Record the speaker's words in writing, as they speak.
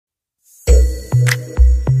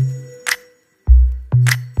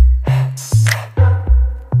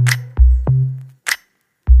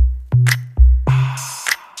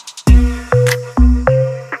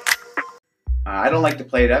like to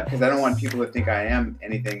play it up because I don't want people to think I am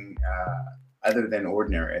anything other than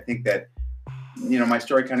ordinary. I think that, you know, my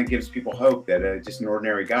story kind of gives people hope that just an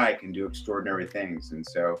ordinary guy can do extraordinary things. And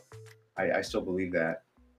so I still believe that.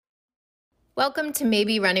 Welcome to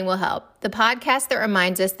Maybe Running Will Help, the podcast that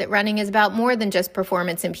reminds us that running is about more than just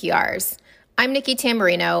performance and PRs. I'm Nikki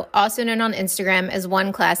Tamburino, also known on Instagram as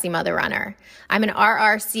One Classy Mother Runner. I'm an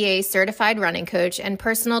RRCA certified running coach and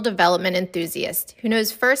personal development enthusiast who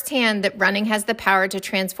knows firsthand that running has the power to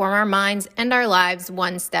transform our minds and our lives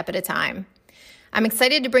one step at a time. I'm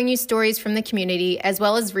excited to bring you stories from the community as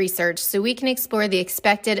well as research so we can explore the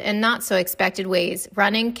expected and not so expected ways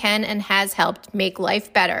running can and has helped make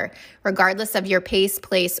life better, regardless of your pace,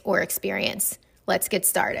 place, or experience. Let's get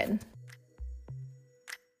started.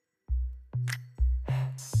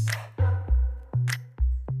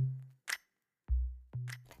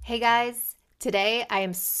 Hey guys, today I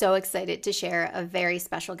am so excited to share a very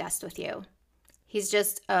special guest with you. He's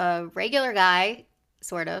just a regular guy,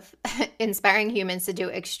 sort of, inspiring humans to do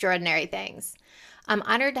extraordinary things. I'm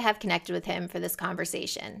honored to have connected with him for this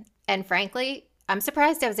conversation. And frankly, I'm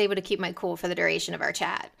surprised I was able to keep my cool for the duration of our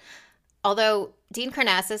chat. Although Dean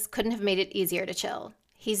Karnazes couldn't have made it easier to chill.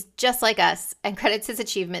 He's just like us and credits his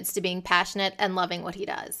achievements to being passionate and loving what he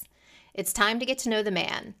does. It's time to get to know the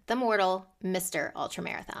man, the mortal, Mr.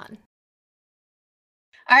 Ultramarathon.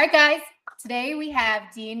 All right, guys. Today we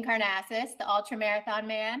have Dean Karnazes, the Ultramarathon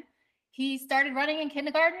man. He started running in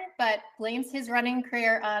kindergarten, but blames his running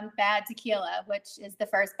career on bad tequila, which is the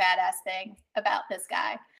first badass thing about this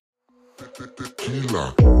guy.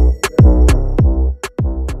 Tequila.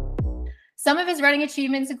 Some of his running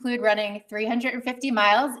achievements include running 350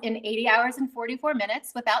 miles in 80 hours and 44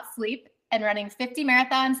 minutes without sleep and running 50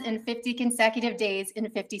 marathons in 50 consecutive days in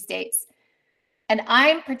 50 states. And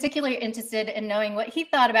I'm particularly interested in knowing what he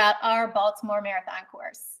thought about our Baltimore Marathon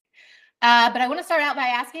course. But I want to start out by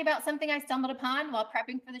asking about something I stumbled upon while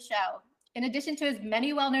prepping for the show. In addition to his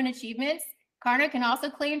many well-known achievements, Karna can also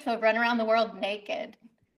claim to have run around the world naked.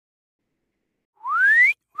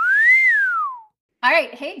 All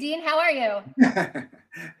right. Hey, Dean, how are you?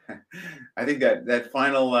 I think that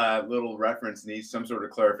final little reference needs some sort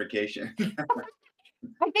of clarification.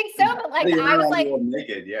 I think so, but like I was like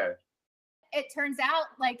naked, yeah. It turns out,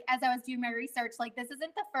 like, as I was doing my research, like, this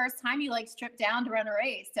isn't the first time you, like, stripped down to run a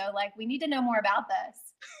race. So, like, we need to know more about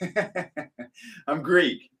this. I'm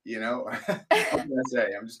Greek, you know. What can I say?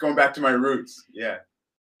 I'm just going back to my roots. Yeah.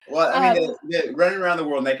 Well, I mean, running around the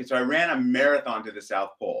world naked. So I ran a marathon to the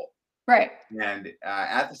South Pole. Right. And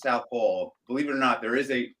at the South Pole, believe it or not, there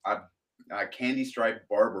is a candy striped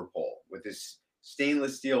barber pole with this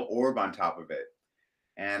stainless steel orb on top of it.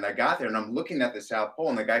 And I got there and I'm looking at the South Pole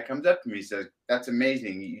and the guy comes up to me and says, "That's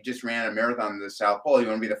amazing. You just ran a marathon to the South Pole. You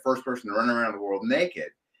want to be the first person to run around the world naked."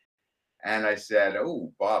 And I said,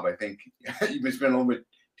 "Oh, Bob, I think you've been spending a little bit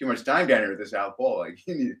too much time down here at the South Pole. Like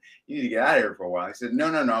you need to get out of here for a while." I said, No,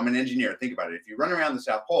 I'm an engineer. Think about it. If you run around the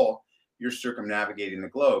South Pole, you're circumnavigating the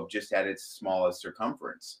globe just at its smallest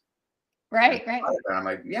circumference. Right. And I'm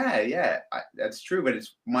like, yeah, that's true, but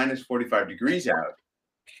it's minus 45 degrees out.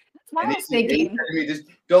 I was thinking, just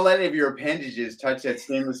don't let any of your appendages touch that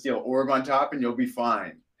stainless steel orb on top and you'll be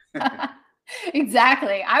fine.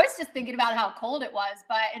 Exactly. I was just thinking about how cold it was,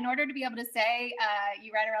 but in order to be able to say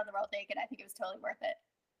you ran around the world naked, I think it was totally worth it.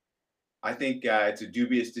 I think it's a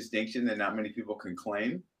dubious distinction that not many people can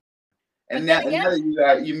claim. And now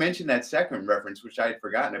you mentioned that second reference, which I had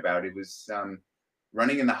forgotten about. It was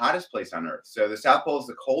running in the hottest place on Earth. So the South Pole is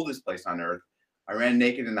the coldest place on Earth. I ran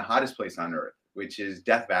naked in the hottest place on Earth, which is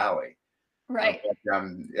Death Valley. Right.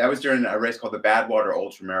 That was during a race called the Badwater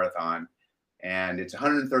Ultramarathon. And it's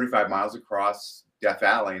 135 miles across Death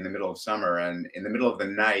Valley in the middle of summer. And in the middle of the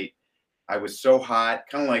night, I was so hot,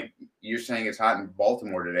 kind of like you're saying it's hot in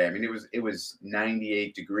Baltimore today. I mean, it was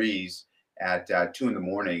 98 degrees at 2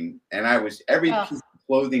 a.m. And every piece of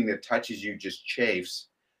clothing that touches you just chafes.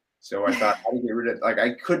 So I thought I would get rid of, like,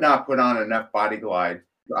 I could not put on enough Body Glide.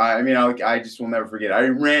 I mean, I just will never forget. I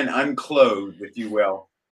ran unclothed, if you will.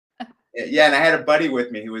 Yeah, and I had a buddy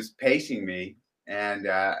with me who was pacing me. And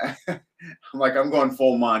I'm like, I'm going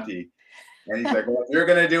full Monty. And he's like, well, if you're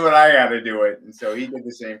going to do it, I got to do it. And so he did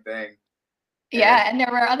the same thing. Yeah, and there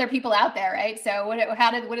were other people out there, right? So what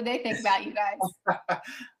did they think about you guys?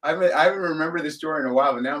 I haven't remembered the story in a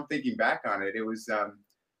while, but now I'm thinking back on it. It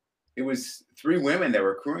was 3 women that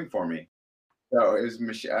were crewing for me. So it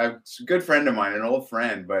was a good friend of mine, an old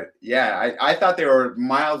friend. But yeah, I thought they were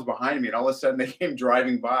miles behind me, and all of a sudden they came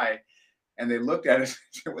driving by, and they looked at us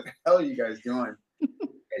and said, "What the hell are you guys doing?"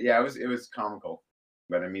 Yeah, it was comical.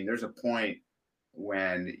 But I mean, there's a point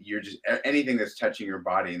when you're just anything that's touching your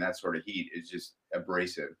body in that sort of heat is just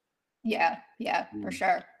abrasive. Yeah, yeah, for Mm.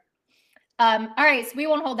 sure. All right, so we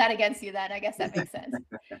won't hold that against you then. I guess that makes sense.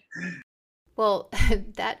 Well,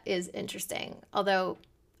 that is interesting. Although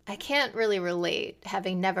I can't really relate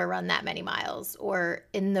having never run that many miles or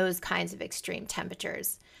in those kinds of extreme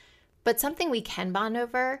temperatures. But something we can bond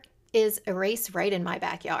over is a race right in my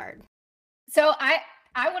backyard. So I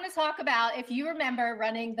want to talk about if you remember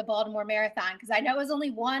running the Baltimore Marathon, because I know it was only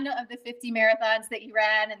one of the 50 marathons that you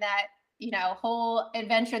ran and that, whole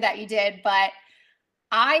adventure that you did. But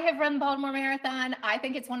I have run the Baltimore Marathon. I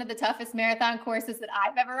think it's one of the toughest marathon courses that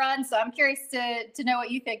I've ever run. So I'm curious to know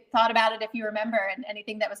what you thought about it, if you remember, and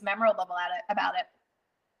anything that was memorable about it.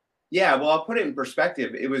 Yeah, well, I'll put it in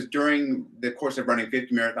perspective. It was during the course of running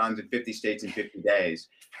 50 marathons in 50 states in 50 days.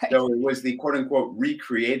 Right. So it was the quote unquote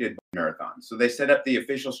recreated marathon. So they set up the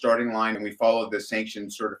official starting line and we followed the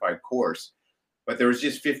sanctioned certified course, but there was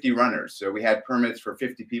just 50 runners. So we had permits for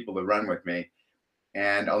 50 people to run with me.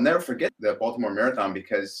 And I'll never forget the Baltimore Marathon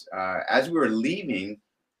because as we were leaving,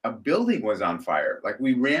 a building was on fire. Like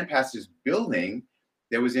we ran past this building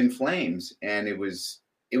that was in flames, and it was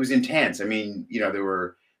intense. I mean, there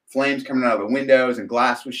were flames coming out of the windows, and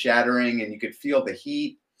glass was shattering, and you could feel the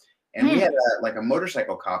heat. And we had a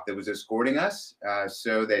motorcycle cop that was escorting us,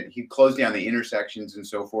 so that he closed down the intersections and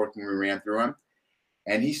so forth when we ran through them.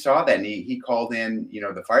 And he saw that, and he called in,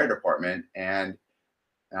 the fire department, and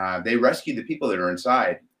they rescued the people that are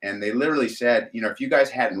inside. And they literally said, if you guys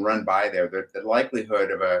hadn't run by there, the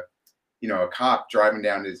likelihood of a cop driving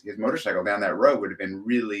down his motorcycle down that road would have been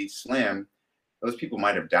really slim. Those people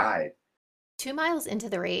might have died. 2 miles into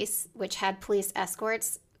the race, which had police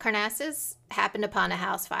escorts, Karnazes happened upon a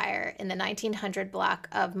house fire in the 1900 block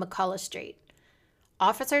of McCullough Street.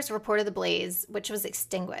 Officers reported the blaze, which was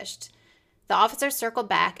extinguished. The officers circled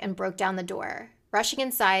back and broke down the door. Rushing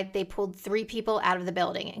inside, they pulled 3 people out of the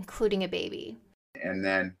building, including a baby. And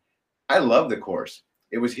then I love the course.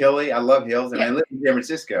 It was hilly. I love hills, and Yeah. I live in San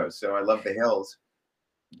Francisco, so I love the hills.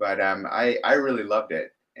 But I really loved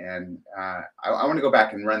it, and I want to go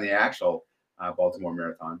back and run the actual Baltimore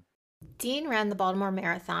Marathon. Dean ran the Baltimore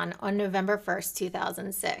Marathon on November 1st,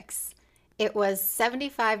 2006. It was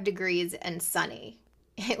 75 degrees and sunny.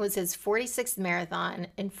 It was his 46th marathon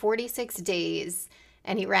in 46 days,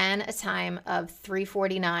 and he ran a time of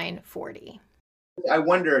 3:49:40. I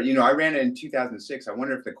wonder, I ran it in 2006. I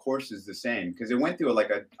wonder if the course is the same because it went through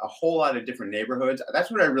a whole lot of different neighborhoods.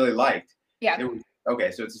 That's what I really liked. Yeah.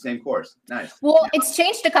 Okay, so it's the same course. Nice. Well, it's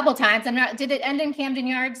changed a couple times. Did it end in Camden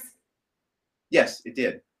Yards? Yes, it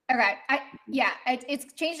did. Okay.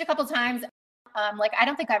 It's changed a couple times. I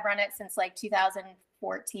don't think I've run it since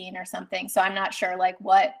 2014 or something. So I'm not sure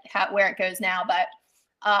where it goes now, but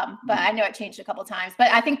I know it changed a couple times.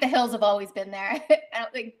 But I think the hills have always been there. I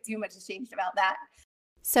don't think too much has changed about that.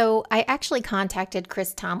 So I actually contacted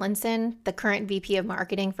Chris Tomlinson, the current VP of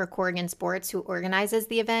Marketing for Corrigan Sports, who organizes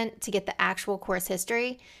the event, to get the actual course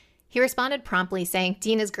history. He responded promptly saying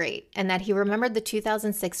Dean is great and that he remembered the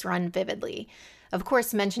 2006 run vividly, of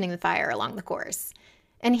course mentioning the fire along the course.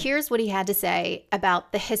 And here's what he had to say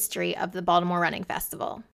about the history of the Baltimore Running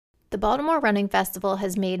Festival. The Baltimore Running Festival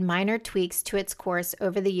has made minor tweaks to its course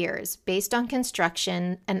over the years based on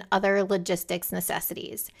construction and other logistics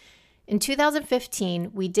necessities. In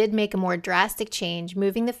 2015, we did make a more drastic change,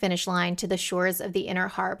 moving the finish line to the shores of the Inner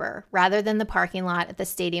Harbor rather than the parking lot at the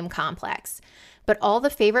stadium complex. But all the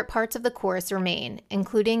favorite parts of the course remain,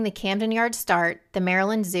 including the Camden Yards start, the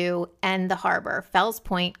Maryland Zoo, and the harbor, Fells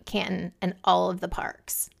Point, Canton, and all of the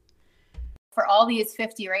parks. For all these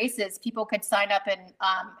 50 races, people could sign up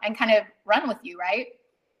and kind of run with you, right?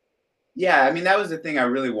 Yeah, I mean, that was the thing I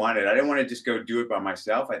really wanted. I didn't want to just go do it by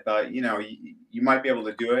myself. I thought, you might be able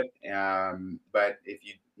to do it, but if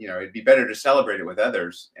it'd be better to celebrate it with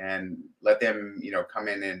others and let them, come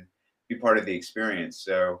in and be part of the experience.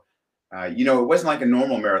 So, it wasn't like a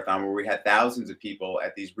normal marathon where we had thousands of people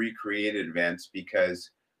at these recreated events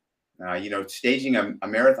because, staging a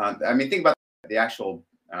marathon. I mean, think about the actual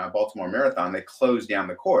Baltimore Marathon. They closed down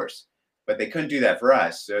the course. But they couldn't do that for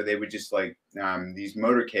us. So they would just these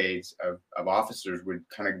motorcades of officers would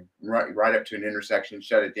kind of right up to an intersection,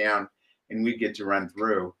 shut it down, and we'd get to run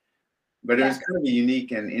through. But it was kind of a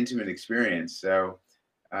unique and intimate experience. So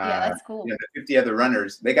that's cool. The 50 other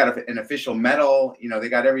runners, they got an official medal. They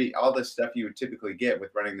got all the stuff you would typically get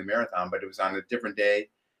with running the marathon, but it was on a different day,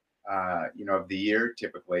 of the year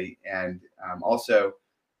typically. And also,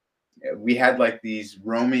 we had these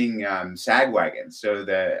roaming sag wagons. So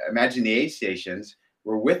imagine the aid stations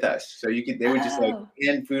were with us. So they would just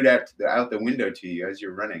hand food out the window to you as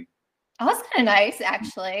you're running. Oh, that's kind of nice,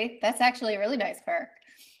 actually. That's actually a really nice perk.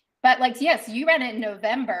 But like, yes, you ran it in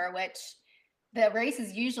November, which the race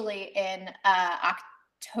is usually in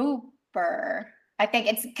October. I think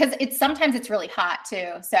it's because it's sometimes it's really hot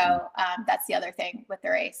too. So that's the other thing with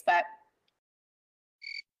the race. But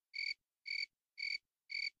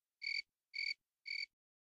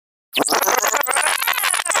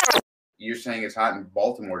You're saying it's hot in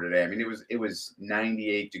Baltimore today. I mean, it was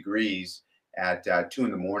 98 degrees at 2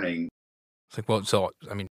 in the morning. It's like, well, so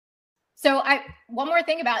I mean, so one more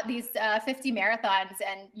thing about these 50 marathons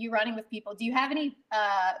and you running with people. Do you have any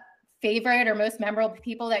favorite or most memorable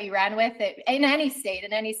people that you ran with in any state?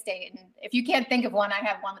 And if you can't think of one, I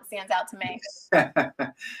have one that stands out to me.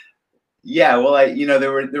 Yeah, well,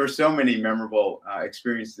 there were so many memorable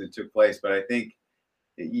experiences that took place, but I think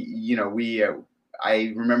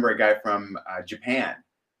I remember a guy from Japan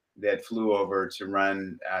that flew over to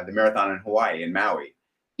run the marathon in Hawaii, in Maui.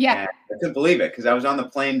 Yeah. And I couldn't believe it because I was on the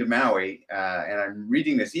plane to Maui and I'm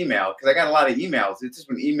reading this email because I got a lot of emails. It's just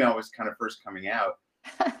when email was kind of first coming out.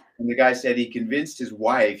 And the guy said he convinced his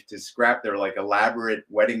wife to scrap their like elaborate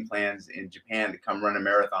wedding plans in Japan to come run a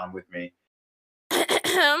marathon with me.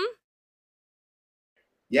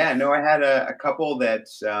 Yeah, no, I had a couple that,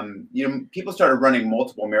 people started running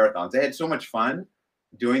multiple marathons. They had so much fun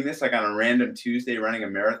doing this, like on a random Tuesday, running a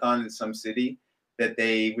marathon in some city, that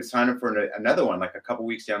they would sign up for another one, like a couple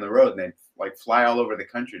weeks down the road, and they'd like fly all over the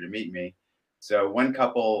country to meet me. So one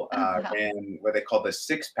couple ran what they called the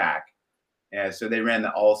 6-pack. So they ran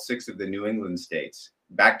all 6 of the New England states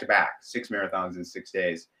back to back, 6 marathons in 6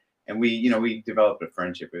 days. And we developed a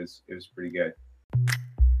friendship. It was pretty good.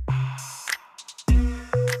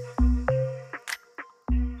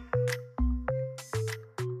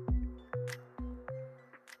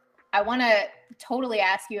 I want to totally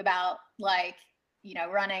ask you about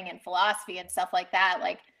running and philosophy and stuff like that.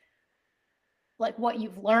 Like what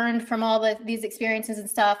you've learned from all these experiences and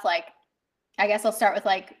stuff. Like, I guess I'll start with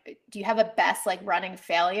do you have a best running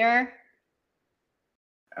failure?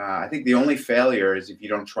 I think the only failure is if you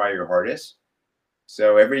don't try your hardest.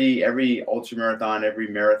 So every ultra marathon, every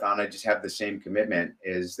marathon, I just have the same commitment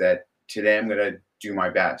is that today I'm going to do my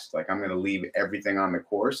best. Like I'm going to leave everything on the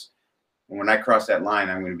course. And when I cross that line,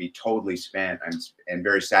 I'm going to be totally spent and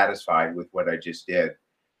very satisfied with what I just did.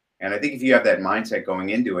 And I think if you have that mindset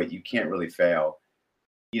going into it, you can't really fail.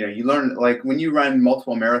 You learn, like when you run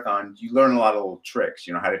multiple marathons, you learn a lot of little tricks,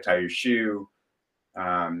 how to tie your shoe,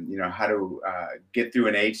 how to get through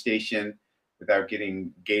an aid station without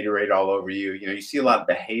getting Gatorade all over you. You see a lot of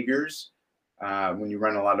behaviors when you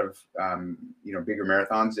run a lot of, bigger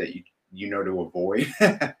marathons that you know to avoid.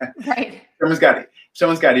 Right.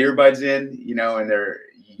 Someone's got earbuds in, and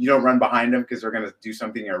you don't run behind them because they're going to do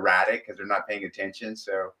something erratic because they're not paying attention.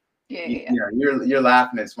 So you're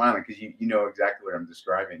laughing and smiling because you know exactly what I'm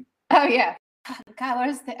describing. Oh yeah. God, what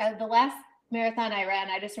was the last marathon I ran?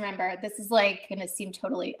 I just remember, this is going to seem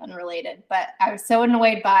totally unrelated, but I was so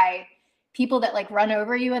annoyed by people that run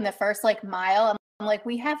over you in the first mile. I'm like,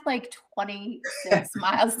 we have 26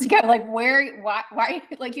 miles to go. Why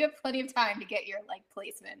you have plenty of time to get your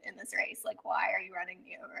placement in this race. Why are you running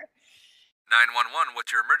me over? 911,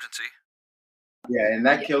 what's your emergency? Yeah, and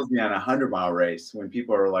that kills me on a 100-mile race when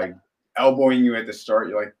people are elbowing you at the start.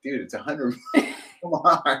 You're like, dude, it's 100. Come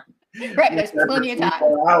on. Right, there's plenty of time.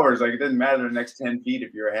 4 hours. It doesn't matter the next 10 feet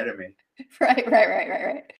if you're ahead of me.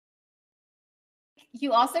 Right.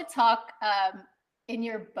 You also talk in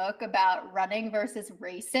your book about running versus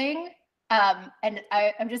racing. And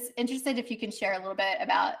I'm just interested if you can share a little bit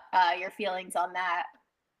about your feelings on that.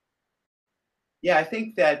 Yeah, I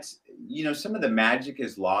think that, some of the magic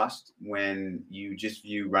is lost when you just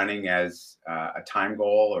view running as a time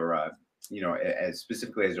goal or, as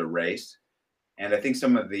specifically as a race. And I think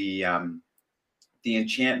some of the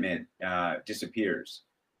enchantment disappears.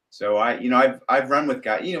 So I've run with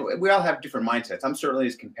guys, we all have different mindsets. I'm certainly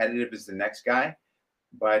as competitive as the next guy,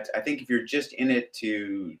 but I think if you're just in it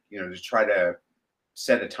to, to try to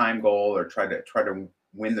set a time goal or try to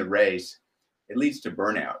win the race, it leads to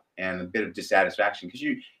burnout and a bit of dissatisfaction because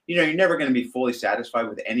you're never going to be fully satisfied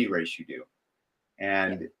with any race you do.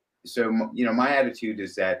 And so, my attitude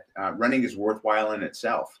is that running is worthwhile in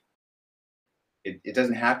itself. It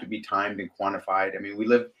doesn't have to be timed and quantified. I mean, we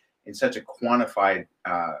live in such a quantified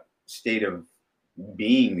state of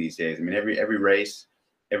being these days. I mean, every race,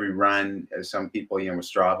 every run, as some people, with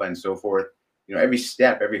Strava and so forth, every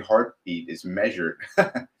step, every heartbeat is measured.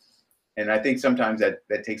 And I think sometimes that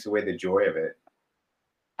takes away the joy of it.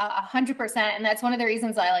 100%. And that's one of the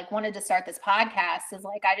reasons I wanted to start this podcast is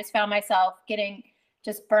I just found myself getting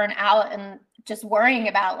just burnt out and just worrying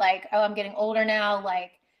about I'm getting older now.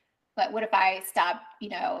 but what if I stop,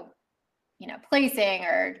 placing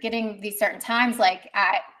or getting these certain times? Like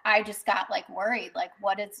I just got like worried, like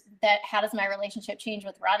what is that? How does my relationship change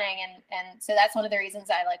with running? And so that's one of the reasons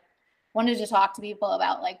I like wanted to talk to people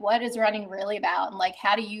about like, what is running really about? And like,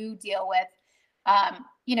 how do you deal with,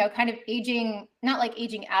 kind of aging, not like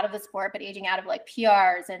aging out of the sport, but aging out of like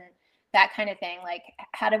PRs and that kind of thing. Like,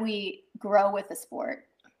 how do we grow with the sport?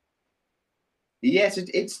 Yes,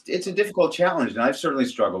 it's a difficult challenge, and I've certainly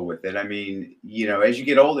struggled with it. I mean, as you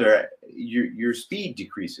get older, your speed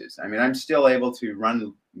decreases. I mean, I'm still able to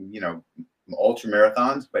run, ultra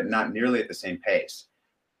marathons, but not nearly at the same pace.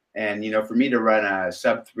 And for me to run a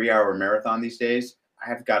sub 3 hour marathon these days,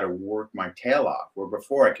 I've got to work my tail off. Where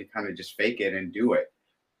before I could kind of just fake it and do it.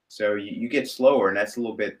 So you get slower, and that's a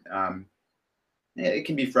little bit. It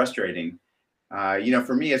can be frustrating.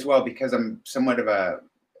 For me as well, because I'm somewhat of a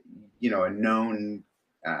known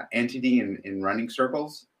entity in running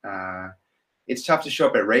circles. It's tough to show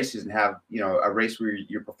up at races and have a race where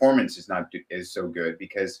your performance is so good,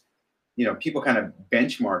 because people kind of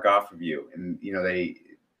benchmark off of you, and I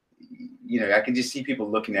can just see people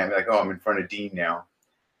looking at me like, oh, I'm in front of Dean now.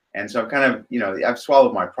 And so I've kind of, I've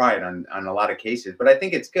swallowed my pride on a lot of cases, but I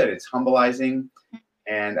think it's good. It's humbling.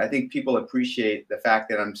 And I think people appreciate the fact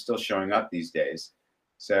that I'm still showing up these days.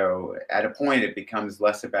 So at a point, it becomes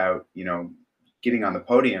less about, getting on the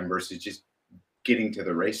podium versus just getting to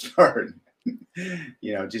the race start.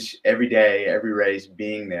 Just every day, every race,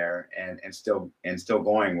 being there and still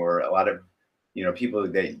going, where a lot of, people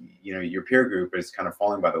that, your peer group is kind of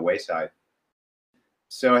falling by the wayside.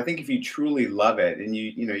 So I think if you truly love it and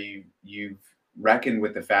you've reckoned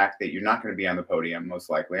with the fact that you're not going to be on the podium, most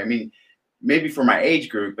likely. I mean, maybe for my age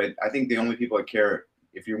group, but I think the only people that care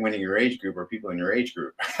if you're winning your age group are people in your age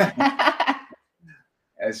group.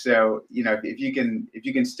 And so, if you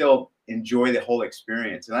can still enjoy the whole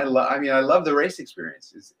experience, and I love the race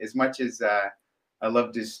experience as much as I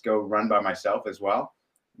love to just go run by myself as well.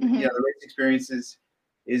 Mm-hmm. The race experience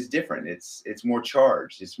is different. It's more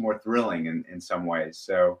charged. It's more thrilling in some ways.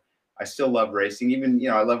 So I still love racing. Even,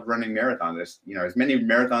 I love running marathons. As many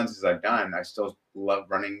marathons as I've done, I still love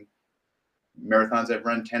running marathons I've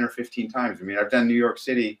run 10 or 15 times. I mean, I've done New York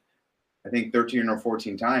City, I think 13 or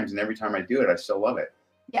 14 times. And every time I do it, I still love it.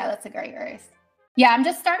 Yeah, that's a great race. Yeah, I'm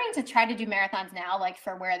just starting to try to do marathons now, like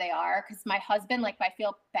for where they are. Cause my husband, like, if I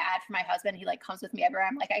feel bad for my husband, he like comes with me everywhere.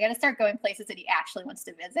 I'm like, I got to start going places that he actually wants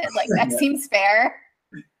to visit. Like that seems fair.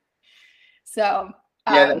 So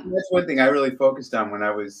yeah, that's one thing I really focused on when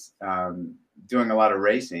I was doing a lot of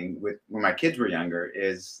racing when my kids were younger,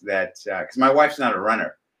 is that because my wife's not a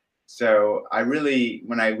runner. So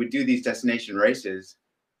when I would do these destination races,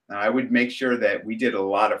 I would make sure that we did a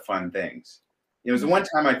lot of fun things. It was the one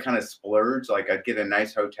time I'd kind of splurge, like I'd get a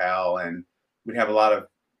nice hotel and we'd have a lot of,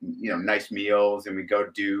 nice meals, and we'd go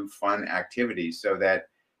do fun activities so that,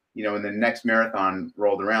 when the next marathon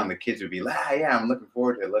rolled around, the kids would be like, yeah, I'm looking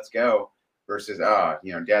forward to it. Let's go. Versus,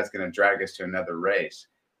 Dad's going to drag us to another race.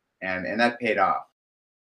 And that paid off.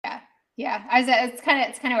 Yeah. It's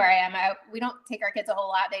kind of where I am. We don't take our kids a whole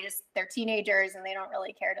lot. They're teenagers and they don't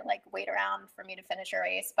really care to like wait around for me to finish a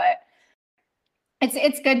race, but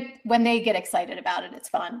it's good when they get excited about it. It's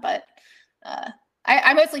fun, but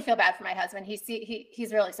I mostly feel bad for my husband.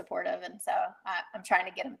 He's really supportive, and so I'm trying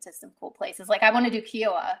to get him to some cool places. Like I want to do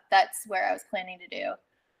Kiowa. That's where I was planning to do.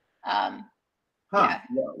 Yeah.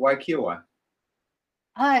 Why Kiowa?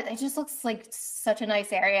 It just looks like such a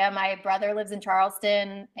nice area. My brother lives in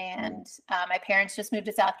Charleston, and my parents just moved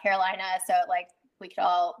to South Carolina, so like we could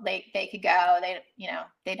they could go.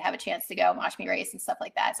 They'd have a chance to go and watch me race and stuff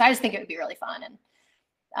like that. So I just think it would be really fun, and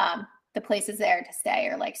the places there to stay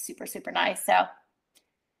are like super, super nice. So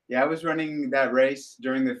yeah, I was running that race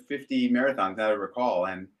during the 50 marathons that I recall,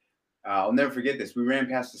 and I'll never forget this. We ran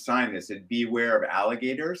past a sign that said "Beware of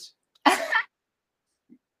alligators."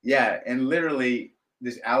 Yeah, and literally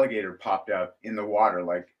this alligator popped up in the water,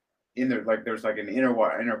 there's like an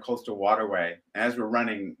intercoastal waterway. And as we're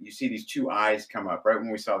running, you see these two eyes come up right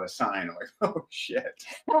when we saw the sign. I'm like, oh shit.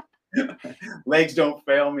 Legs don't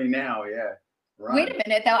fail me now. Yeah. Run. Wait a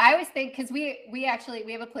minute though. I always think, because we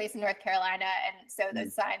have a place in North Carolina, and so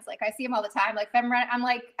those signs, like I see them all the time. Like if I'm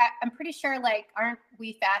like, I'm pretty sure, like, aren't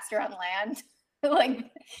we faster on land? like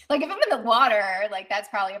if I'm in the water, like that's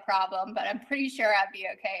probably a problem, but I'm pretty sure I'd be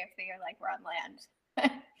okay if we're on land.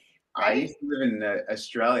 Right? I used to live in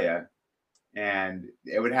Australia, and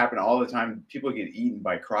it would happen all the time. People get eaten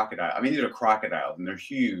by crocodile. I mean, these are crocodiles and they're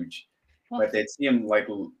huge, but they'd see them like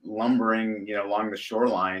lumbering, along the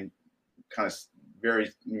shoreline, kind of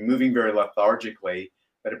moving very lethargically.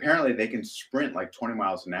 But apparently they can sprint like 20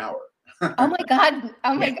 miles an hour. Oh my God.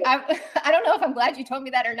 Oh my God. I don't know if I'm glad you told me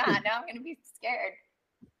that or not. Now I'm going to be scared.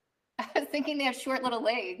 I was thinking they have short little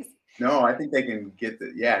legs. No, I think they can get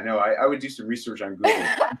the. Yeah, no, I would do some research on Google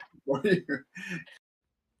for you.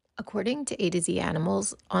 According to A to Z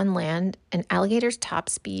Animals, on land, an alligator's top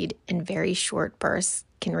speed in very short bursts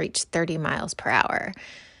can reach 30 miles per hour.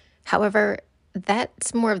 However,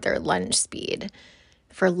 that's more of their lunge speed.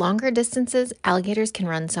 For longer distances, alligators can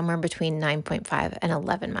run somewhere between 9.5 and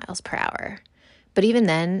 11 miles per hour. But even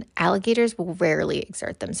then, alligators will rarely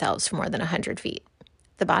exert themselves for more than 100 feet.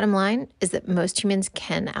 The bottom line is that most humans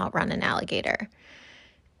can outrun an alligator.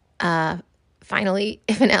 Finally,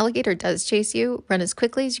 if an alligator does chase you, run as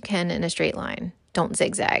quickly as you can in a straight line. Don't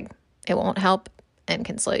zigzag. It won't help and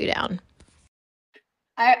can slow you down.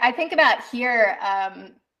 I think about here,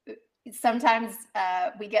 sometimes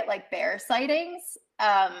we get like bear sightings,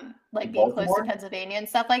 like being close to Pennsylvania and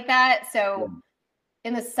stuff like that. So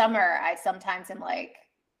in the summer, I sometimes am like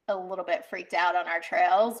a little bit freaked out on our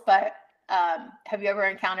trails. But have you ever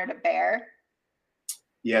encountered a bear?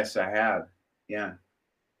 Yes, I have. Yeah.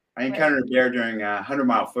 I encountered a bear during a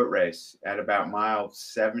 100-mile foot race at about mile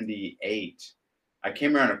 78. I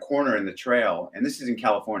came around a corner in the trail, and this is in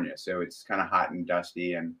California, so it's kind of hot and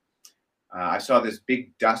dusty. And I saw this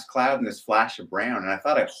big dust cloud and this flash of brown, and I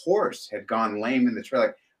thought a horse had gone lame in the trail,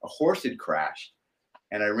 like a horse had crashed.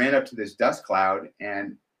 And I ran up to this dust cloud,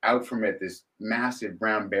 and out from it, this massive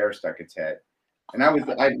brown bear stuck its head. And I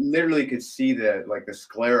literally could see the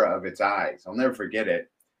sclera of its eyes. I'll never forget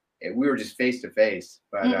it. We were just face to face,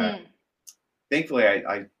 but thankfully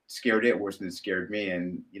I scared it worse than it scared me.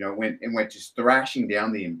 And, it went just thrashing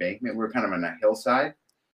down the embankment. We were kind of on a hillside,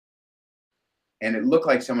 and it looked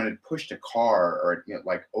like someone had pushed a car or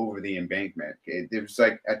like over the embankment. It was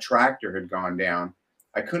like a tractor had gone down.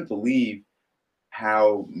 I couldn't believe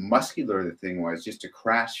how muscular the thing was just to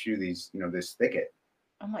crash through this thicket.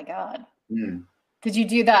 Oh my God. Mm. Did you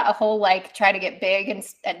do that a whole try to get big and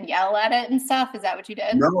yell at it and stuff? Is that what you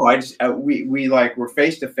did? No, I just we were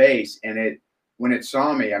face to face, and when it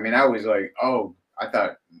saw me, I mean, I was like, oh, I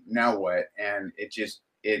thought, now what? And it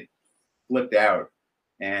flipped out,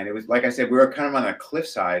 and it was like I said, we were kind of on a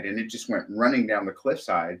cliffside, and it just went running down the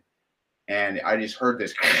cliffside, and I just heard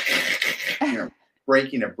this,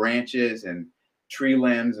 breaking of branches and tree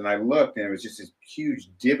limbs, and I looked, and it was just this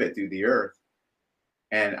huge divot through the earth.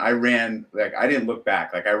 And I ran, I didn't look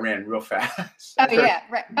back. I ran real fast. Oh, yeah.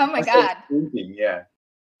 Right. Oh, my God. Yeah.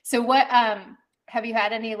 So what, have you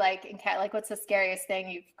had any, what's the scariest thing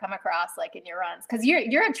you've come across, in your runs? Because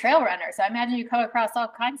you're a trail runner, so I imagine you come across all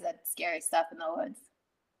kinds of scary stuff in the woods.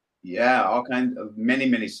 Yeah, all kinds of, many,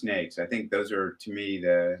 many snakes. I think those are, to me,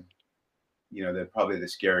 they're probably the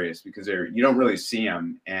scariest, because you don't really see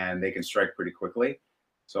them, and they can strike pretty quickly.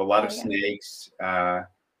 So a lot of snakes.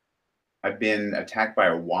 I've been attacked by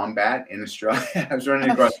a wombat in Australia. I was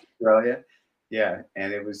running across Australia. Yeah,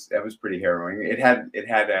 and that was pretty harrowing. It had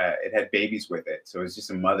babies with it, so it was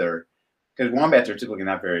just a mother. Because wombats are typically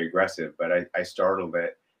not very aggressive, but I startled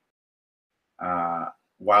it.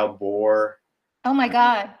 Wild boar. Oh my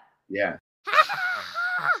God. Yeah.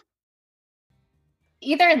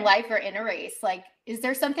 Either in life or in a race, is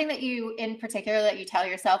there something that you, in particular, that you tell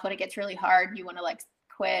yourself when it gets really hard, you want to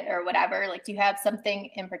quit or whatever? Do you have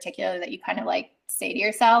something in particular that you kind of say to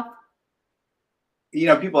yourself?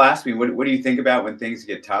 People ask me, what do you think about when things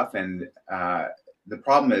get tough? And the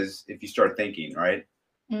problem is if you start thinking, right?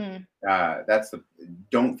 Don't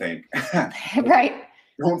think. Right.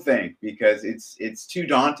 Don't think, because it's too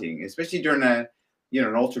daunting, especially during an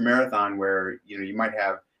ultra marathon where, you might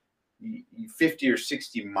have 50 or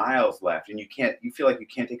 60 miles left, and you feel like you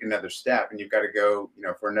can't take another step, and you've got to go,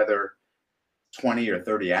 for another 20 or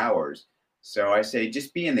 30 hours. So I say,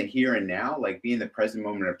 just be in the here and now, be in the present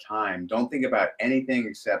moment of time. Don't think about anything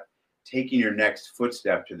except taking your next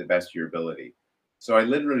footstep to the best of your ability. So I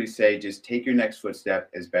literally say, just take your next footstep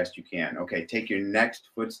as best you can. Okay, take your next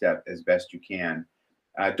footstep as best you can.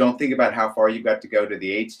 Don't think about how far you've got to go to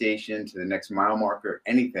the aid station, to the next mile marker,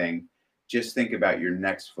 anything. Just think about your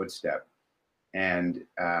next footstep. And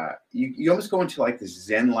you almost go into this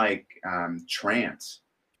Zen-like trance.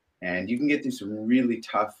 And you can get through some really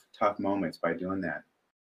tough moments by doing that.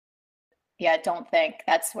 Yeah, don't think.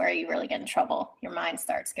 That's where you really get in trouble. Your mind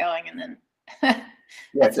starts going, and then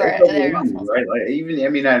that's where right?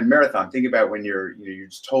 Even at a marathon, think about when you're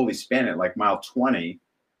just totally spinning, mile 20,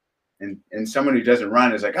 and someone who doesn't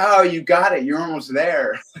run is like, oh, you got it, you're almost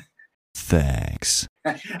there. Thanks.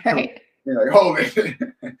 Right. You're like, hold it.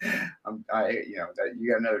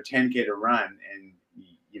 You got another 10K to run, and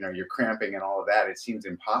you're cramping and all of that. It seems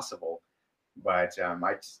impossible. But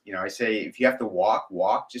I say if you have to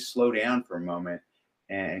walk, just slow down for a moment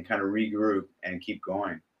and kind of regroup and keep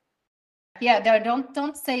going. Yeah, no,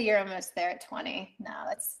 don't say you're almost there at 20. No,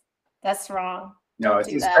 that's wrong. No, it's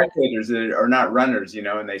these spectators that are not runners,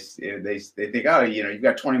 and they think, oh, you've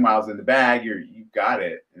got 20 miles in the bag, you've got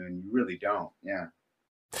it, and you really don't. Yeah.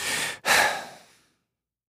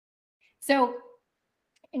 So,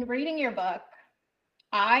 in reading your book,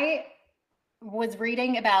 I was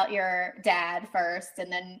reading about your dad first,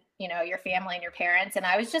 and then your family and your parents, and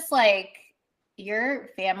I was just like, your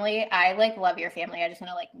family, I like love your family. I just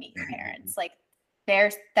want to like meet your parents. Like,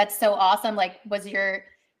 that's so awesome. Like, was your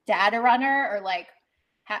dad a runner, or like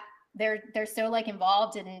they're so like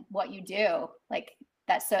involved in what you do? Like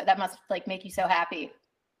that must like make you so happy.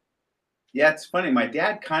 Yeah, it's funny. My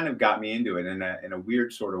dad kind of got me into it in a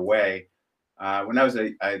weird sort of way. When I was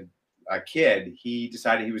a kid, he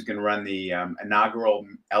decided he was going to run the inaugural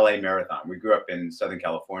LA Marathon. We grew up in Southern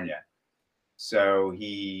California. So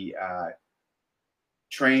he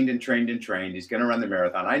trained and trained and trained. He's going to run the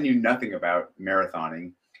marathon. I knew nothing about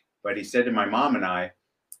marathoning, but he said to my mom and I,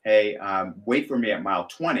 hey, wait for me at mile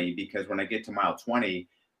 20, because when I get to mile 20,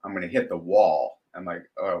 I'm going to hit the wall. I'm like,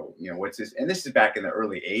 oh, what's this? And this is back in the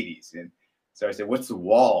early 80s. And so I said, what's the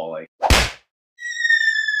wall? Like,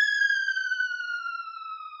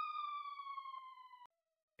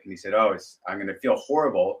 and he said, oh, I'm going to feel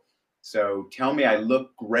horrible. So tell me I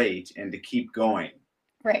look great and to keep going.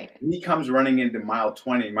 Right. He comes running into mile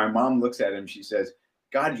 20. My mom looks at him. She says,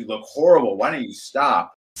 God, you look horrible. Why don't you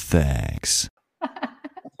stop? Thanks.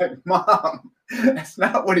 Like, Mom, that's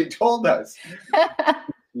not what he told us.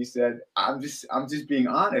 He said, I'm just being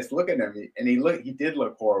honest. Look at him. And he did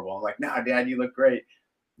look horrible. I'm like, no, Dad, you look great.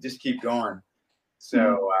 Just keep going.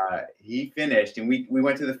 So he finished, and we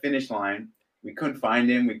went to the finish line. We couldn't find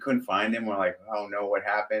him. We're like, oh no, what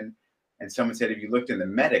happened? And someone said, have you looked in the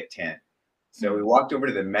medic tent? So we walked over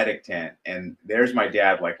to the medic tent, and there's my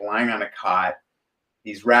dad, like lying on a cot.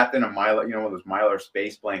 He's wrapped in a Mylar, one of those Mylar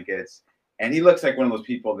space blankets. And he looks like one of those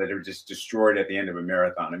people that are just destroyed at the end of a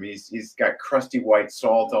marathon. I mean, he's got crusty white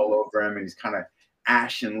salt all over him, and he's kind of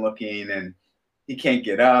ashen looking, and he can't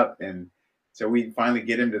get up. And so we finally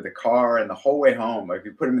get him to the car, and the whole way home, like we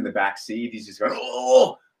put him in the back seat, he's just going,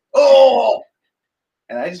 oh.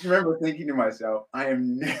 And I just remember thinking to myself, I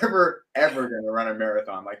am never, ever going to run a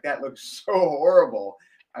marathon. Like, that looks so horrible.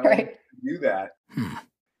 I don't do that.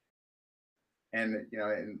 And,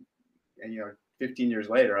 15 years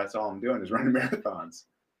later, that's all I'm doing is running marathons.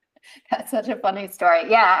 That's such a funny story.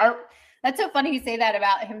 Yeah. That's so funny you say that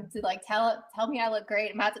about him, to like tell me I look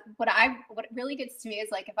great. What really gets to me is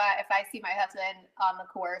like, if I see my husband on the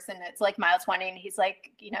course and it's like mile 20 and he's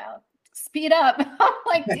like, speed up. I'm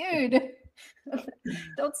like, dude,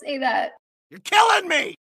 don't say that. You're killing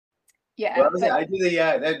me. Yeah. Well, I do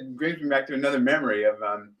that brings me back to another memory of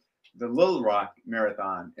the Little Rock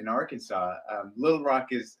Marathon in Arkansas. Little Rock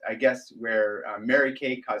is, I guess, where Mary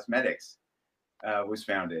Kay Cosmetics was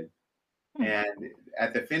founded. And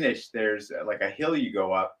at the finish, there's like a hill you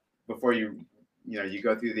go up before you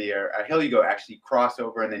go through a hill you go actually cross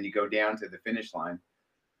over, and then you go down to the finish line.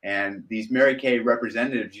 And these Mary Kay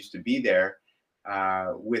representatives used to be there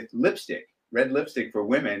with red lipstick for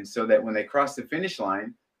women, so that when they cross the finish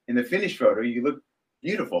line, in the finish photo, you look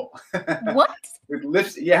beautiful. What? With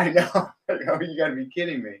lipstick. Yeah, I know. Oh, you got to be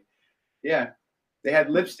kidding me. Yeah, they had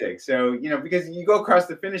lipstick. So, because you go across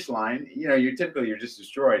the finish line, you're just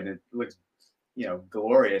destroyed, and it looks,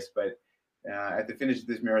 glorious. But at the finish of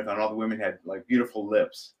this marathon, all the women had like beautiful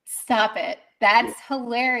lips. Stop it. That's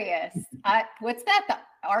hilarious. What's that?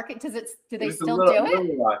 Do they still do it?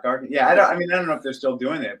 Little Rock, yeah, I don't know if they're still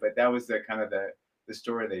doing it, but that was the kind of the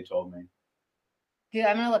story they told me. Dude,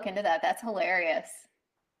 I'm gonna look into that. That's hilarious.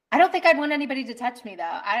 I don't think I'd want anybody to touch me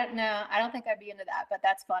though. I don't know. I don't think I'd be into that, but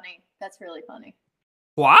that's funny. That's really funny.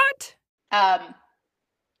 What?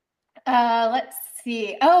 Let's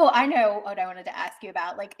see. Oh, I know what I wanted to ask you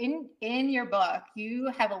about. Like in your book, you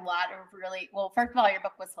have a lot of first of all, your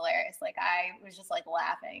book was hilarious. Like I was just like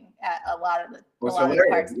laughing at a lot of the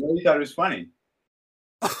parts. You thought it was funny.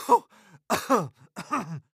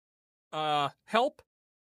 Help.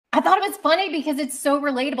 I thought it was funny because it's so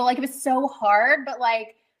relatable. Like it was so hard, but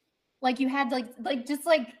like you had like just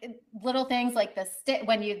like little things like the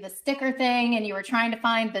sticker thing, and you were trying to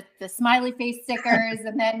find the smiley face stickers,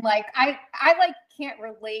 and then like I like can't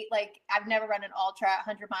relate. Like I've never run an ultra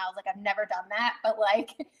 100 miles. Like I've never done that, but like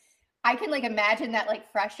I can like imagine that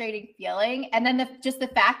like frustrating feeling. And then just the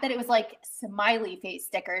fact that it was like smiley face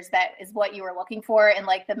stickers, that is what you were looking for, and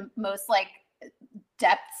like the most like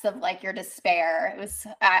depths of like your despair. It was,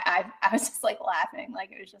 I was just like laughing.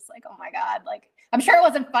 Like, it was just like, oh my God. Like, I'm sure it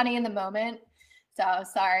wasn't funny in the moment. So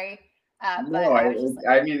sorry. But No, I was just like,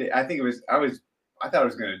 I mean, I think I thought I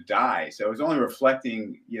was going to die. So I was only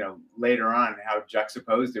reflecting, later on how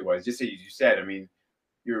juxtaposed it was. Just as you said, I mean,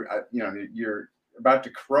 you're about to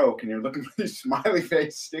croak and you're looking for these smiley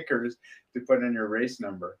face stickers to put in your race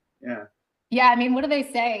number. Yeah. yeah, I mean, what do they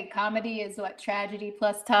say? Comedy is what, tragedy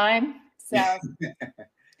plus time. So,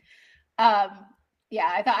 yeah,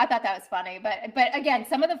 I thought that was funny. But again,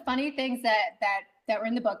 some of the funny things that were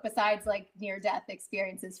in the book, besides like near death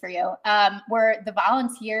experiences for you, were the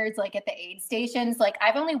volunteers like at the aid stations. Like,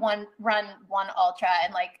 I've only run one ultra,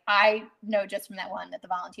 and like I know just from that one that the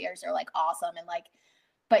volunteers are like awesome, and like,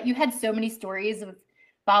 but you had so many stories of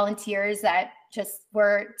volunteers that just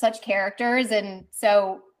were such characters. And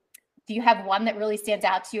so, do you have one that really stands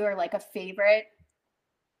out to you, or like a favorite?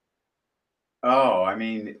 Oh, I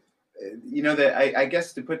mean, that I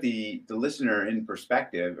guess to put the listener in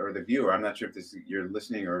perspective, or the viewer, I'm not sure if you're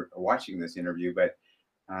listening or watching this interview, but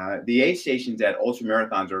the aid stations at ultra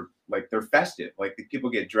marathons are like, they're festive. Like, the people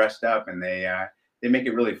get dressed up and they make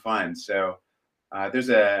it really fun. So there's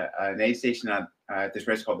an aid station at this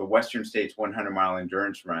race called the Western States 100-mile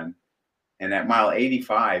endurance run. And at mile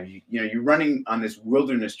 85, you're running on this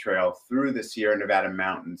wilderness trail through the Sierra Nevada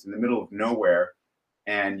mountains in the middle of nowhere.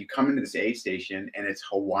 And you come into this aid station and it's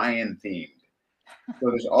Hawaiian themed. So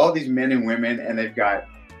there's all these men and women, and they've got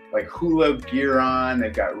like hula gear on.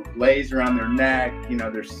 They've got leis around their neck.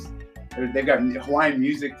 They've got Hawaiian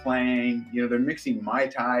music playing. They're mixing Mai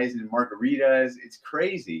Tais and margaritas. It's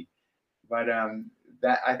crazy. But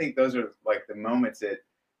I think those are like the moments that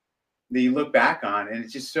you look back on, and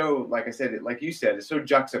it's just so, like I said, like you said, it's so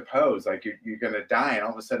juxtaposed. Like, you're going to die, and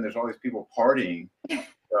all of a sudden there's all these people partying.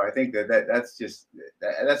 So I think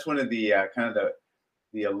that's one of the kind of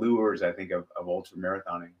the allures, I think, of ultra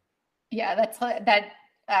marathoning. Yeah, that's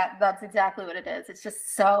exactly what it is. It's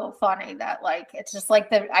just so funny that like, it's just like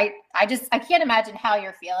I can't imagine how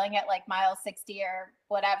you're feeling at like mile 60 or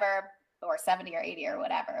whatever, or 70 or 80 or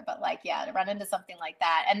whatever. But like, yeah, to run into something like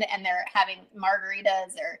that, and they're having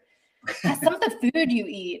margaritas, or some of the food you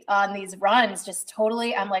eat on these runs, just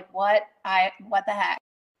totally, I'm like, what the heck?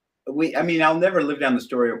 I'll never live down the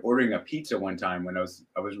story of ordering a pizza one time when I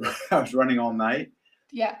was running all night.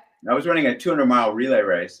 Yeah. I was running a 200-mile relay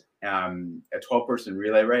race, a 12-person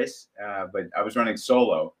relay race, but I was running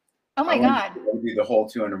solo. Oh my God. I would do the whole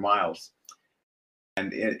 200 miles.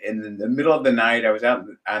 And in the middle of the night, I was out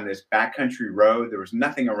on this backcountry road. There was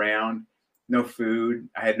nothing around, no food.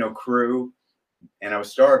 I had no crew, and I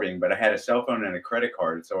was starving, but I had a cell phone and a credit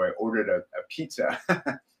card. So I ordered a pizza. How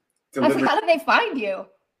did they find you?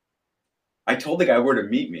 I told the guy where to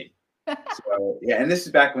meet me. So yeah, and this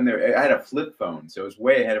is back when I had a flip phone, so it was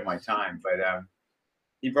way ahead of my time. But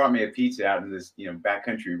he brought me a pizza out in this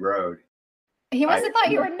backcountry road. He must have thought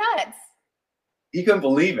you were nuts. He couldn't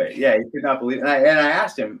believe it. Yeah, he could not believe it. And I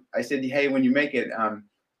asked him. I said, "Hey, when you make it,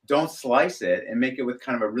 don't slice it, and make it with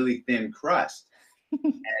kind of a really thin crust."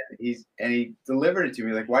 and he delivered it to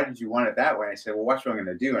me like, "Why did you want it that way?" I said, "Well, watch what I'm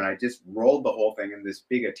going to do." And I just rolled the whole thing in this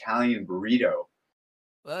big Italian burrito.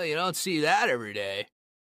 Well, you don't see that every day.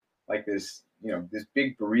 Like this, this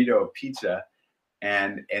big burrito of pizza,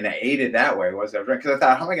 and I ate it that way. Because I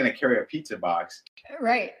thought, how am I going to carry a pizza box?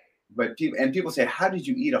 Right. But people say, how did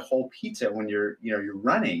you eat a whole pizza when you're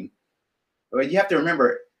running? But you have to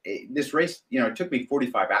remember, this race, it took me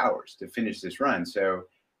 45 hours to finish this run. So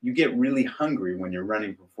you get really hungry when you're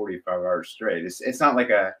running for 45 hours straight. It's not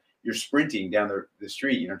like you're sprinting down the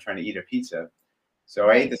street, trying to eat a pizza. So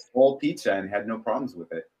right. I ate this whole pizza and had no problems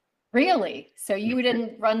with it. Really? So you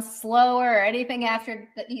didn't run slower or anything after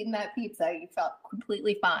eating that pizza? You felt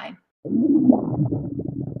completely fine?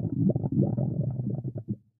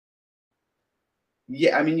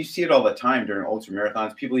 Yeah, you see it all the time during ultra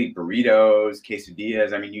marathons. People eat burritos,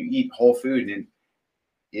 quesadillas. You eat whole food, and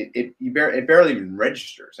it barely even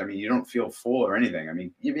registers. You don't feel full or anything.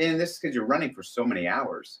 And this is because you're running for so many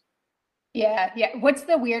hours. Yeah. What's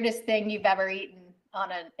the weirdest thing you've ever eaten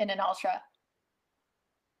in an ultra?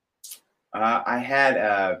 I had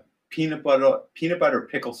a peanut butter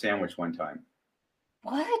pickle sandwich one time.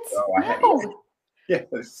 What? So no.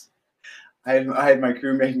 Yes. I had my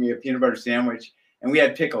crew make me a peanut butter sandwich, and we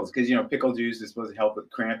had pickles because pickle juice is supposed to help with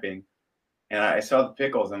cramping. And I saw the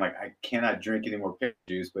pickles. I'm like, I cannot drink any more pickle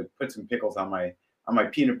juice, but put some pickles on my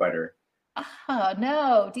peanut butter. Oh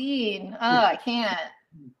no, Dean! Oh, I can't.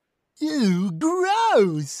 Ew,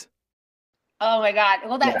 gross. Oh my God.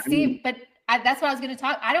 Well, but That's what I was going to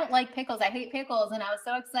talk. I don't like pickles. I hate pickles. And I was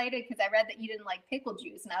so excited because I read that you didn't like pickle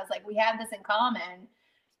juice. And I was like, we have this in common.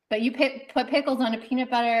 But you put pickles on a peanut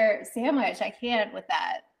butter sandwich. I can't with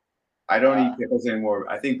that. I don't eat pickles anymore.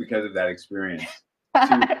 I think because of that experience.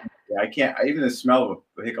 Yeah, I can't. Even the smell of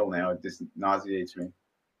a pickle now, it just nauseates me.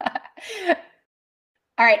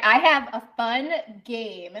 All right. I have a fun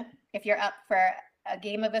game. If you're up for a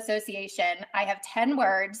game of association, I have 10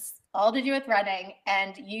 words, all to do with running.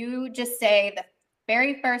 And you just say the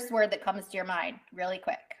very first word that comes to your mind really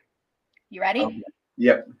quick. You ready? Okay.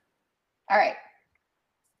 Yep. All right.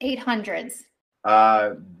 800s.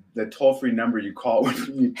 The toll-free number you call when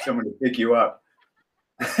you need someone to pick you up.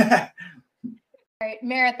 All right.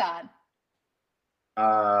 Marathon.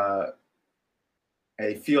 A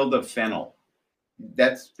field of fennel.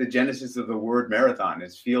 That's the genesis of the word marathon,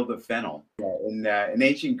 is field of fennel. In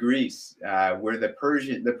ancient Greece, where the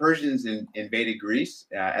Persians invaded Greece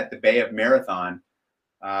at the Bay of Marathon,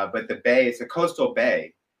 but the bay, it's a coastal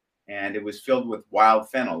bay, and it was filled with wild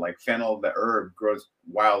fennel. Like fennel, the herb, grows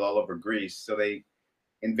wild all over Greece. So they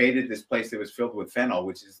invaded this place that was filled with fennel,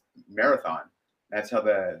 which is Marathon. That's how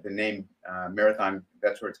the name Marathon,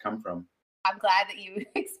 that's where it's come from. I'm glad that you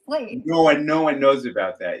explained. No one knows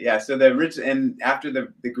about that. Yeah. So and after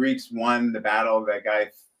the Greeks won the battle, that guy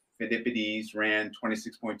Phidippides ran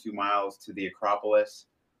 26.2 miles to the Acropolis,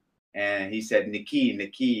 and he said Nike,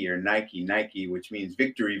 Nike, or Nike, Nike, which means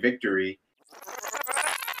victory, victory.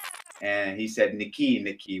 And he said Niki,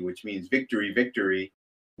 Niki, which means victory, victory.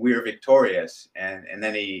 We are victorious. And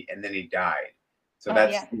then he died. So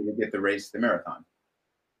that's how we get the race, the marathon.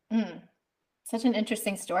 Such an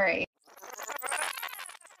interesting story.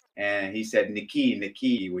 And he said Niki,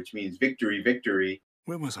 Niki, which means victory, victory.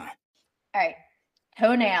 Where was I? All right.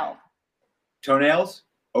 Toenail. Toenails?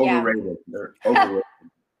 Overrated. Yeah. They're overrated.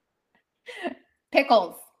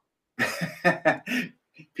 Pickles.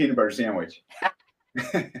 Peanut butter sandwich.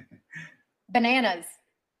 Bananas.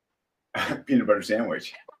 Peanut butter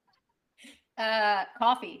sandwich.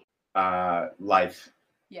 Coffee. Life.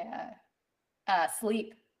 Yeah.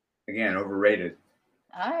 Sleep. Again, overrated.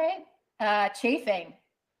 All right. Chafing.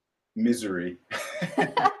 Misery. All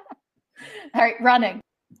right. Running.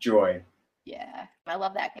 Joy. Yeah. I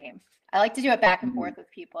love that game. I like to do it back and forth with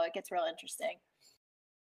people. It gets real interesting.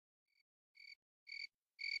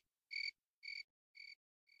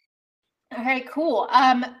 All right, cool.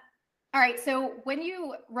 All right. So when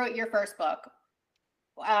you wrote your first book,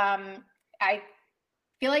 I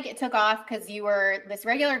feel like it took off because you were this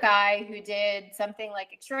regular guy who did something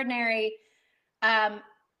like extraordinary.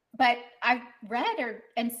 But I've read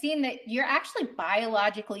and seen that you're actually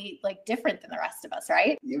biologically like different than the rest of us,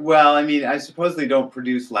 right? Well, I mean, I supposedly don't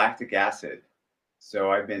produce lactic acid.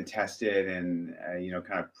 So I've been tested and,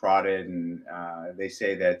 kind of prodded. And they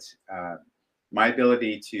say that my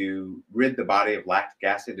ability to rid the body of lactic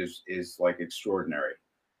acid is like extraordinary.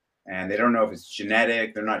 And they don't know if it's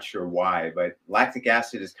genetic. They're not sure why. But lactic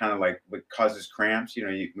acid is kind of like what causes cramps.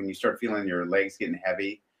 When you start feeling your legs getting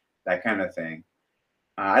heavy, that kind of thing.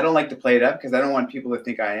 I don't like to play it up because I don't want people to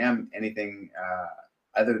think I am anything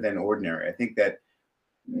other than ordinary. I think that,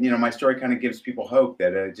 my story kind of gives people hope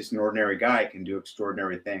that just an ordinary guy can do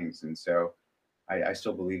extraordinary things. And so I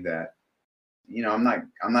still believe that. I'm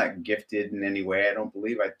not gifted in any way. I don't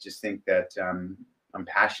believe. I just think that I'm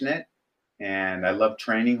passionate and I love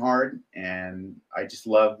training hard and I just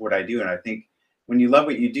love what I do. And I think when you love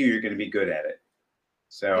what you do, you're going to be good at it.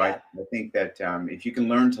 So yeah. I think that if you can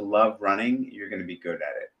learn to love running, you're going to be good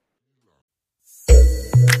at it.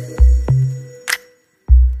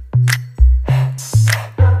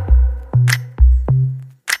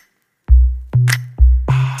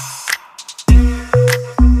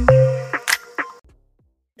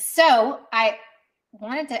 So I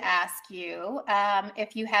wanted to ask you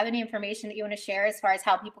if you have any information that you want to share as far as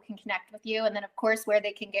how people can connect with you, and then of course where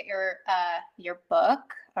they can get your book,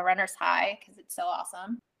 A Runner's High, because it's so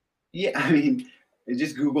awesome. Yeah, I mean,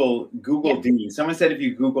 just Google Dean. Someone said if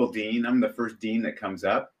you Google Dean, I'm the first Dean that comes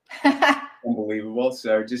up. Unbelievable.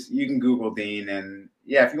 So you can Google Dean, and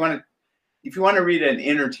yeah, if you want to read an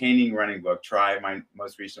entertaining running book, try my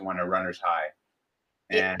most recent one, A Runner's High.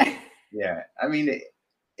 And yeah, I mean.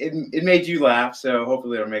 It made you laugh, so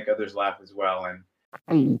hopefully it'll make others laugh as well.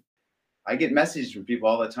 And I get messages from people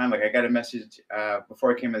all the time. Like I got a message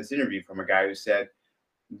before I came to this interview from a guy who said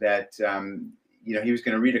that he was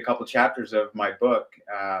going to read a couple chapters of my book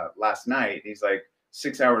last night. He's like,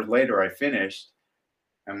 6 hours later I finished.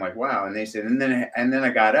 I'm like, wow. And they said, and then I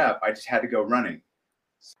got up. I just had to go running.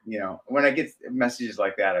 When I get messages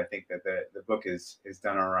like that, I think that the book is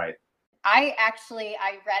done all right. I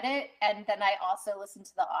read it and then I also listened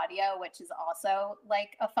to the audio, which is also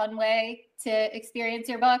like a fun way to experience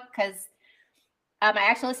your book, because I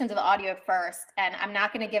actually listened to the audio first, and I'm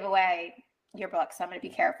not going to give away your book, so I'm going to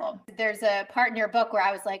be careful. There's a part in your book where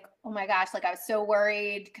I was like, oh my gosh, like I was so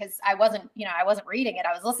worried because I wasn't reading it.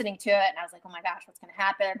 I was listening to it and I was like, oh my gosh, what's going to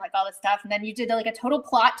happen? Like all this stuff. And then you did like a total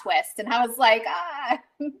plot twist and I was like,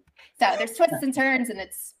 So there's twists and turns and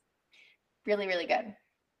it's really, really good.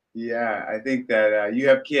 Yeah, I think that you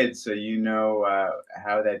have kids, so you know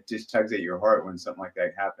how that just tugs at your heart when something like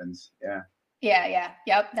that happens. Yeah.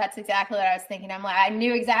 Yep. That's exactly what I was thinking. I'm like, I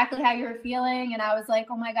knew exactly how you were feeling. And I was like,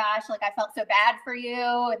 oh my gosh, like I felt so bad for you.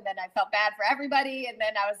 And then I felt bad for everybody. And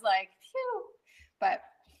then I was like, phew.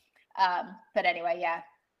 But anyway, yeah.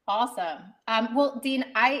 Awesome. Well, Dean,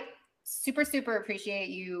 I super, super appreciate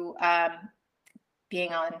you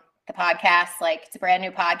being on the podcast. Like it's a brand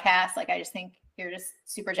new podcast. Like I just think you're just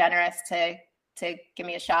super generous to give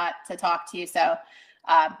me a shot to talk to you. So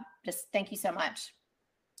just thank you so much.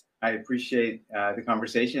 I appreciate the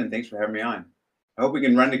conversation and thanks for having me on. I hope we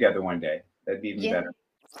can run together one day. That'd be even better.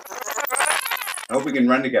 I hope we can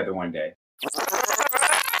run together one day.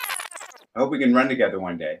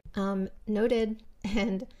 Noted.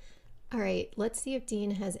 And all right, let's see if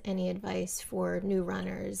Dean has any advice for new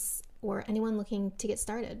runners or anyone looking to get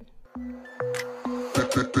started.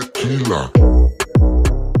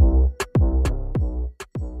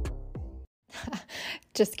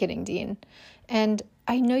 Just kidding, Dean. And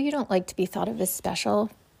I know you don't like to be thought of as special,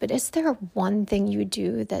 but is there one thing you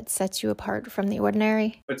do that sets you apart from the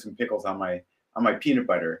ordinary? Put some pickles on my peanut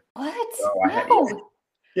butter. What? So No.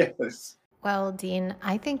 Yes. Well, Dean,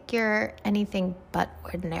 I think you're anything but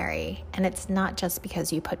ordinary, and it's not just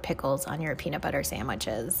because you put pickles on your peanut butter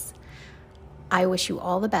sandwiches. I wish you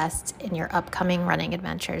all the best in your upcoming running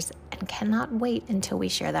adventures and cannot wait until we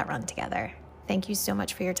share that run together. Thank you so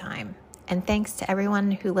much for your time. And thanks to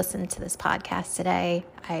everyone who listened to this podcast today.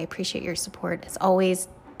 I appreciate your support. As always,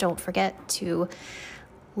 don't forget to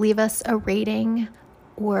leave us a rating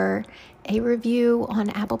or a review on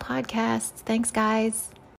Apple Podcasts. Thanks,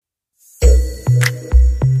 guys.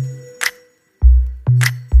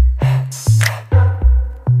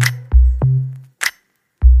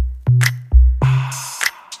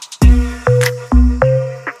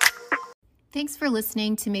 Thanks for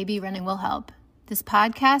listening to Maybe Running Will Help. This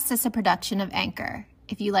podcast is a production of Anchor.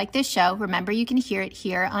 If you like this show, remember you can hear it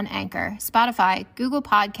here on Anchor, Spotify, Google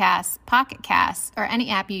Podcasts, Pocket Casts, or any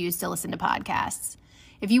app you use to listen to podcasts.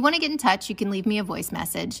 If you want to get in touch, you can leave me a voice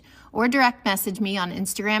message or direct message me on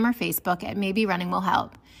Instagram or Facebook at Maybe Running Will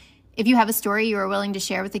Help. If you have a story you are willing to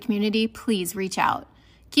share with the community, please reach out.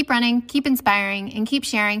 Keep running, keep inspiring, and keep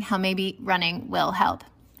sharing how maybe running will help.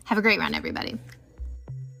 Have a great run, everybody.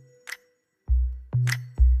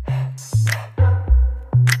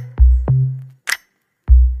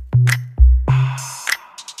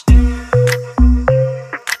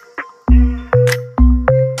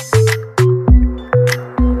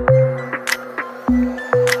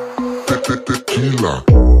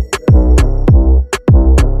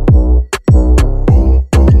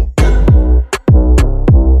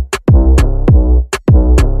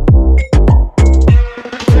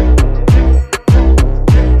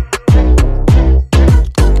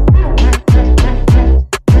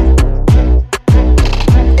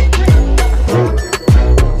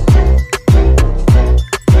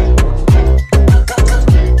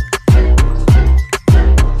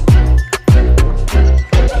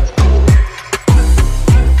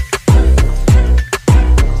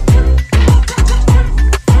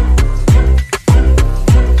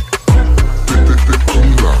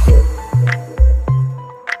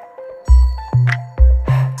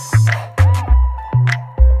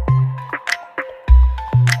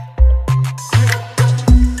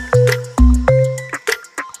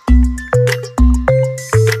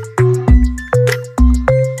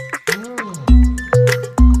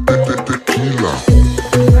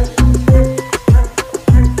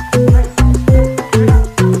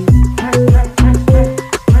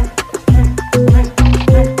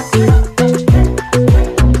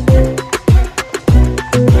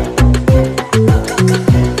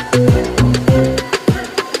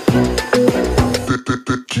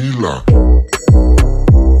 Tequila.